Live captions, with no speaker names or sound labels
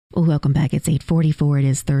Well, welcome back. It's 8:44. It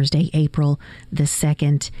is Thursday, April the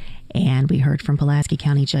 2nd, and we heard from Pulaski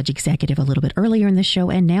County Judge Executive a little bit earlier in the show,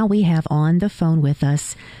 and now we have on the phone with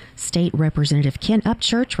us State Representative Ken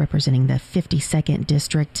Upchurch, representing the 52nd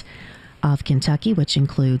District of Kentucky, which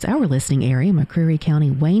includes our listening area, McCreary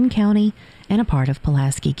County, Wayne County, and a part of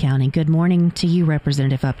Pulaski County. Good morning to you,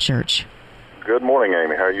 Representative Upchurch. Good morning,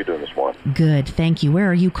 Amy. How are you doing this morning? Good, thank you. Where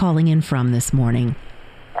are you calling in from this morning?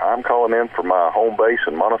 I'm calling in from my home base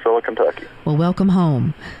in Monticello, Kentucky. Well, welcome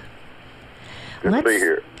home. Good to be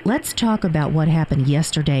here. Let's talk about what happened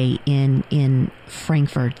yesterday in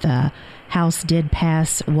Frankfort. The House did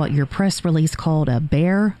pass what your press release called a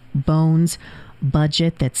bare bones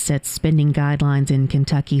budget that sets spending guidelines in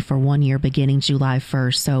Kentucky for 1 year beginning July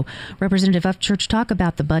 1st. So, Representative Upchurch, talk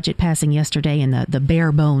about the budget passing yesterday and the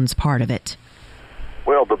bare bones part of it.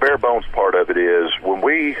 Well, the bare bones part of it is when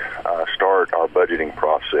we start our budgeting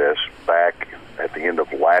process back at the end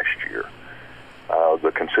of last year,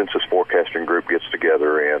 the consensus forecasting group gets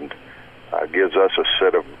together and gives us a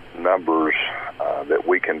set of numbers that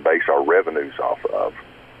we can base our revenues off of.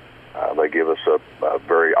 They give us a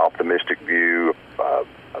very optimistic view,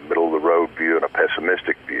 a middle-of-the-road view, and a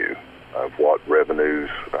pessimistic view of what revenues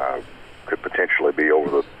could potentially be over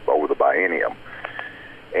the biennium.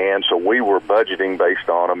 And so we were budgeting based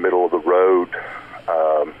on a middle-of-the-road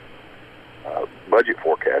budget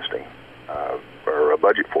forecasting, or a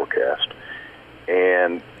budget forecast.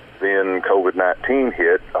 And then COVID-19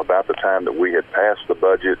 hit about the time that we had passed the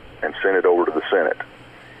budget and sent it over to the Senate.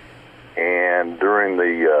 And during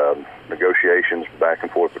the negotiations back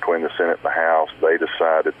and forth between the Senate and the House, they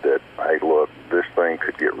decided that, hey, look, this thing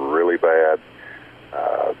could get really bad.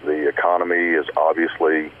 The economy is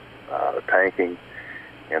obviously tanking.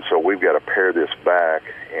 And so we've got to pare this back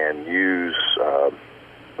and use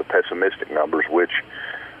the pessimistic numbers, which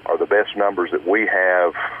are the best numbers that we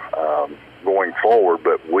have going forward,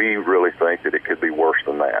 but we really think that it could be worse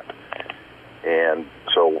than that. And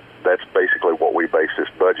so that's basically what we base this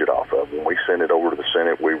budget off of. When we sent it over to the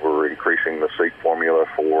Senate, we were increasing the seat formula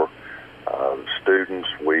for students.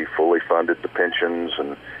 We fully funded the pensions,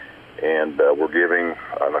 and we're giving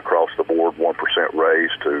an across-the-board 1%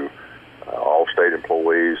 raise to all state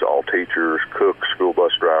employees, all teachers, cooks, school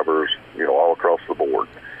bus drivers, all across the board.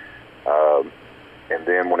 And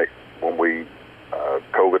then when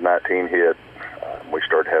COVID-19 hit, we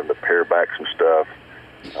started having to pare back some stuff.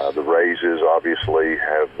 The raises obviously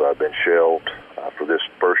have been shelved for this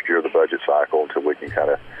first year of the budget cycle until we can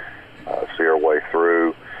kind of see our way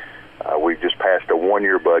through. We've just passed a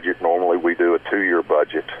 1-year budget. Normally we do a 2-year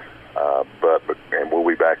budget, and we'll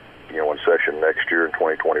be back, in session next year in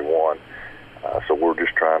 2021. So we're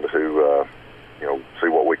just trying to, see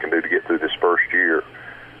what we can do to get through this first year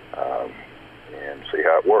and see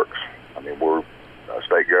how it works. I mean, we're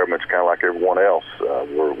state government's kind of like everyone else.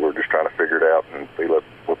 We're just trying to figure it out and feel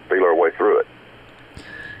our way through it.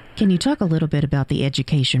 Can you talk a little bit about the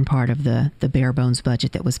education part of the bare bones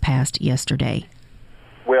budget that was passed yesterday?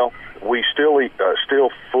 Well, we still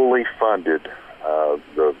fully funded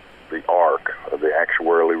the ARC, the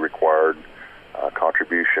actuarially required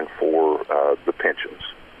contribution for the pensions.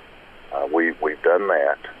 We've done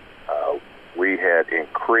that. We had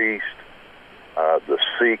increased the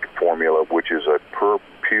SEEK formula, which is a per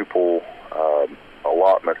pupil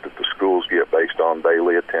allotment that the schools get based on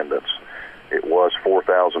daily attendance. It was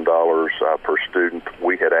 $4,000 per student.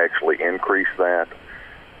 We had actually increased that,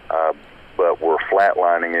 but we're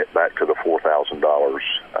flatlining it back to the $4,000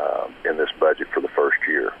 in this budget for the first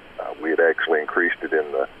year. We had actually increased it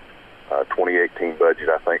in the 2018 budget,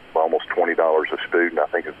 I think, almost $20 a student. I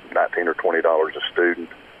think it's $19 or $20 a student.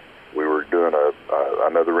 We were doing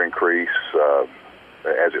another increase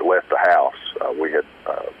as it left the House. We had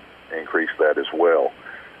increased that as well.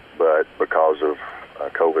 But because of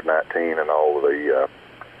COVID-19 and all of the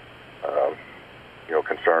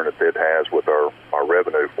concern that it has with our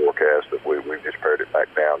revenue forecast, that we've just pared it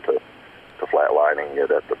back down to flatlining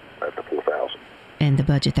it at the 4,000. And the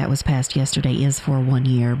budget that was passed yesterday is for 1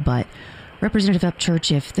 year, but Representative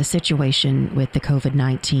Upchurch, if the situation with the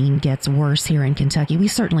COVID-19 gets worse here in Kentucky, we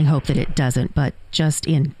certainly hope that it doesn't, but just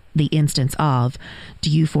in the instance of,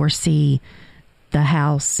 do you foresee the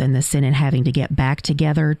House and the Senate having to get back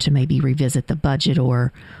together to maybe revisit the budget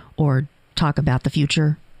or talk about the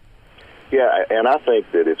future? Yeah, and I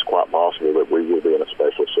think that it's quite possible that we will be in a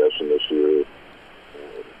special session this year,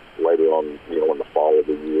 later on, in the fall of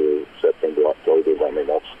the year, September, October. I mean,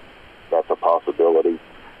 that's a possibility.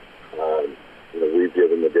 We've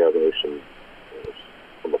given the governor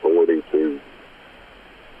some authority to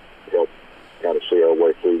help kind of see our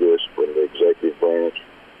way through this from the executive branch.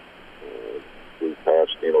 We've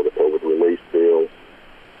passed, the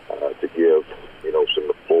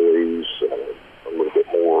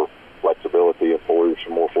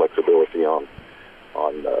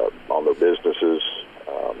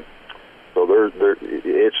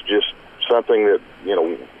something that,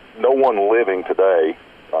 no one living today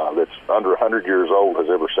that's under 100 years old has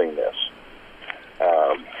ever seen this.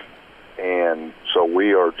 And so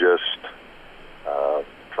we are just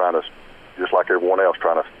trying to, just like everyone else,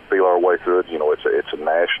 trying to feel our way through it. It's a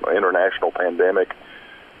international pandemic.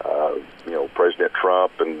 President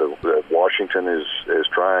Trump and Washington is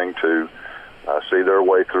trying to see their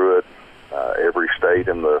way through it. Every state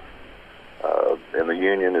in the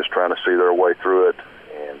union is trying to see their way through it,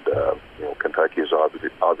 and Kentucky is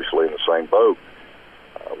obviously in the same boat.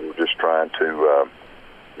 We're just trying to,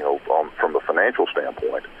 from the financial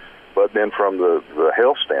standpoint, but then from the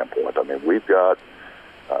health standpoint, I mean, we've got,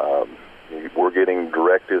 we're getting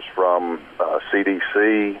directives from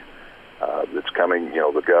CDC that's coming.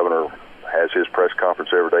 The governor has his press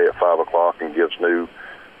conference every day at 5 o'clock and gives new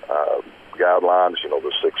guidelines.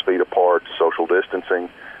 The 6 feet apart, social distancing,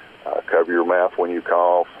 cover your mouth when you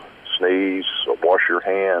cough, sneeze, wash your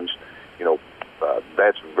hands.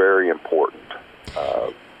 That's very important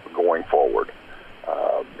going forward.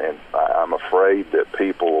 And I'm afraid that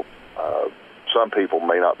some people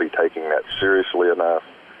may not be taking that seriously enough.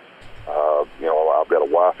 I've got a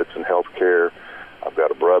wife that's in healthcare. I've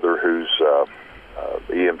got a brother who's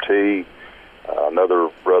EMT, another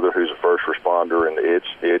brother who's a first responder, and it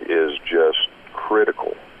is just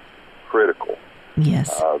critical, yes,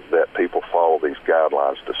 that people follow these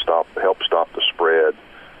guidelines to help stop the spread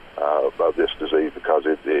of this disease, because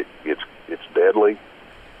it's deadly.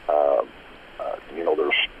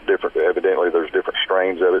 There's different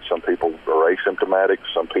strains of it. Some people are asymptomatic.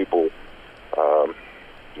 Some people,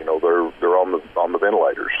 they're on the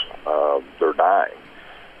ventilators. They're dying,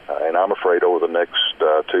 and I'm afraid over the next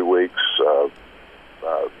 2 weeks,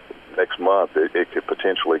 next month, it could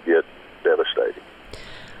potentially get devastating.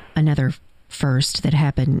 Another first that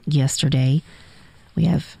happened yesterday. We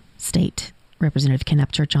have State Representative Ken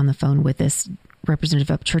Upchurch on the phone with us.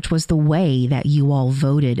 Representative Upchurch, was the way that you all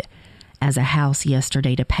voted as a House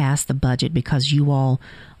yesterday to pass the budget, because you all,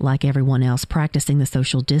 like everyone else, practicing the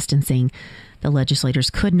social distancing, the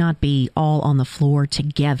legislators could not be all on the floor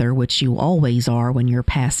together, which you always are when you're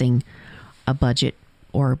passing a budget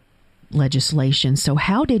or legislation. So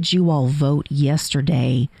how did you all vote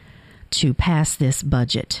yesterday to pass this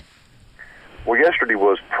budget? Well, yesterday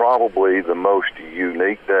was probably the most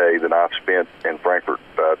unique day that I've spent in Frankfort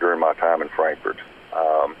during my time in Frankfort.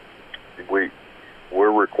 We're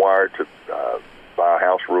required to, by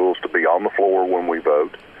House rules, to be on the floor when we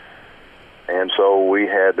vote. And so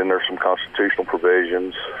and there's some constitutional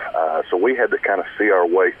provisions, so we had to kind of see our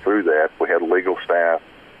way through that. We had legal staff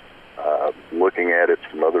looking at it,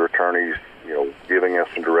 some other attorneys, giving us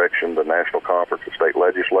some direction. The National Conference of State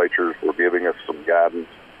Legislatures were giving us some guidance.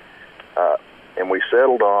 And we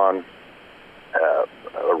settled on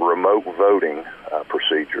a remote voting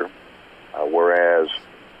procedure, whereas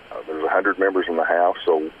there's 100 members in the House,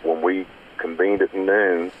 so when we convened at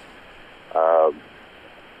noon,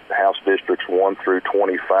 House Districts 1 through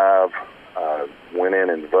 25 went in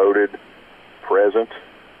and voted present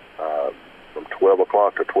from 12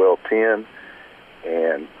 o'clock to 12:10,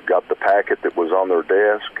 and got the packet that was on their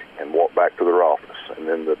desk and walked back to their office. And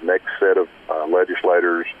then the next set of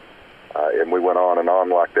legislators, and we went on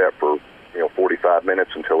like that for 45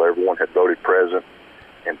 minutes until everyone had voted present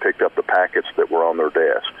and picked up the packets that were on their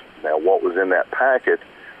desk. Now, what was in that packet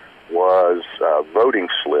was voting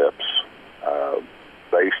slips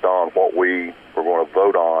based on what we were going to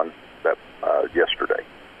vote on yesterday.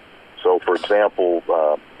 So, for example,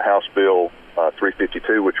 House Bill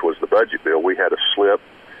 352, which was the budget bill, we had a slip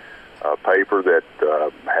paper that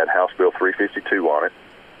had House Bill 352 on it.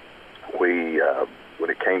 When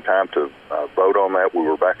it came time to vote on that, we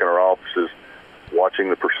were back in our offices watching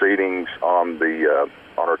the proceedings on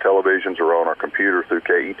our televisions or on our computer through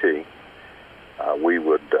KET. We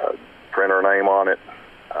would print our name on it,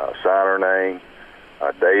 sign our name,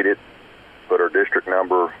 date it, put our district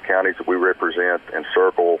number, counties that we represent, and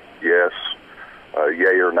circle yes,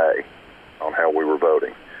 yay or nay on how we were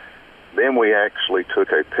voting. Then we actually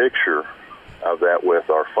took a picture of that with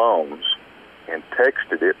our phones and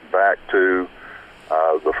texted it back to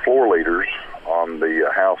the floor leaders on the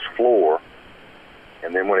House floor.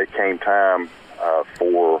 And then when it came time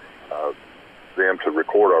for them to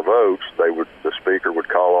record our votes, the speaker would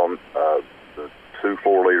call on the 2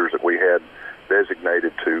 floor leaders that we had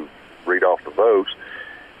designated to read off the votes.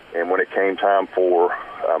 And when it came time for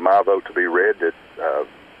my vote to be read,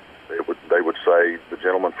 they would say, the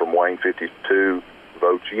gentleman from Wayne 52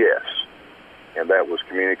 votes yes. And that was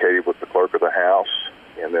communicated with the clerk of the House.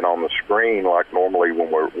 And then on the screen, like normally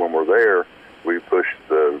when we're there, we push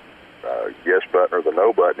the yes button or the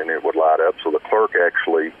no button, and it would light up. So the clerk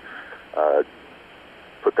actually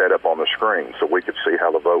put that up on the screen so we could see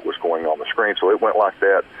how the vote was going on the screen. So it went like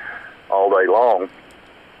that all day long,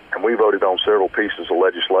 and we voted on several pieces of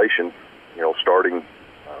legislation, starting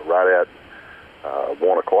right at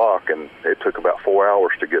 1 o'clock, and it took about 4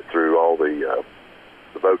 hours to get through all the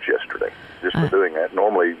votes yesterday, just for doing that.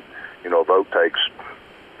 Normally, a vote takes,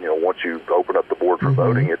 once you open up the board for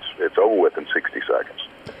voting, it's over with in 60 seconds.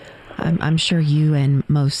 I'm sure you and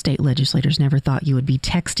most state legislators never thought you would be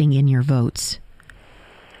texting in your votes.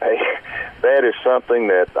 Hey, that is something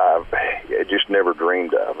that I've just never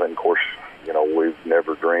dreamed of. And, of course, we've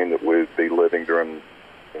never dreamed that we'd be living during,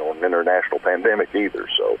 an international pandemic either.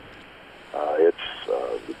 So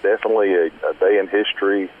it's definitely a day in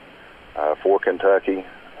history for Kentucky.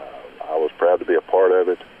 I was proud to be a part of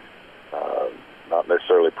it. Not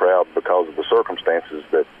necessarily proud because of the circumstances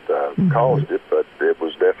that caused it, but it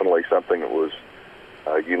was definitely something that was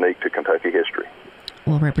unique to Kentucky history.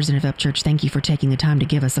 Well, Representative Upchurch, thank you for taking the time to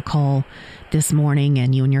give us a call this morning,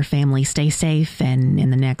 and you and your family stay safe, and in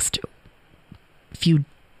the next few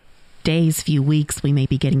days, few weeks, we may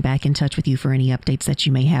be getting back in touch with you for any updates that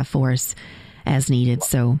you may have for us as needed.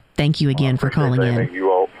 So thank you again for calling in.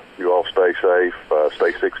 You all stay safe,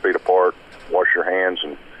 stay 6 feet apart, wash your hands,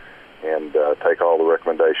 and take all the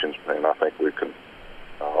recommendations. And I think we can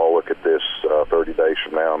all look at this 30 days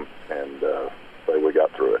from now and say we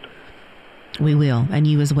got through it. We will, and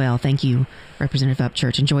you as well. Thank you, Representative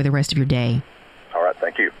Upchurch. Enjoy the rest of your day. All right,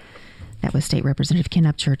 thank you. That was State Representative Ken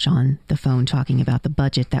Upchurch on the phone talking about the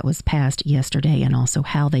budget that was passed yesterday and also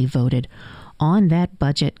how they voted on that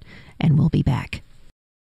budget, and we'll be back.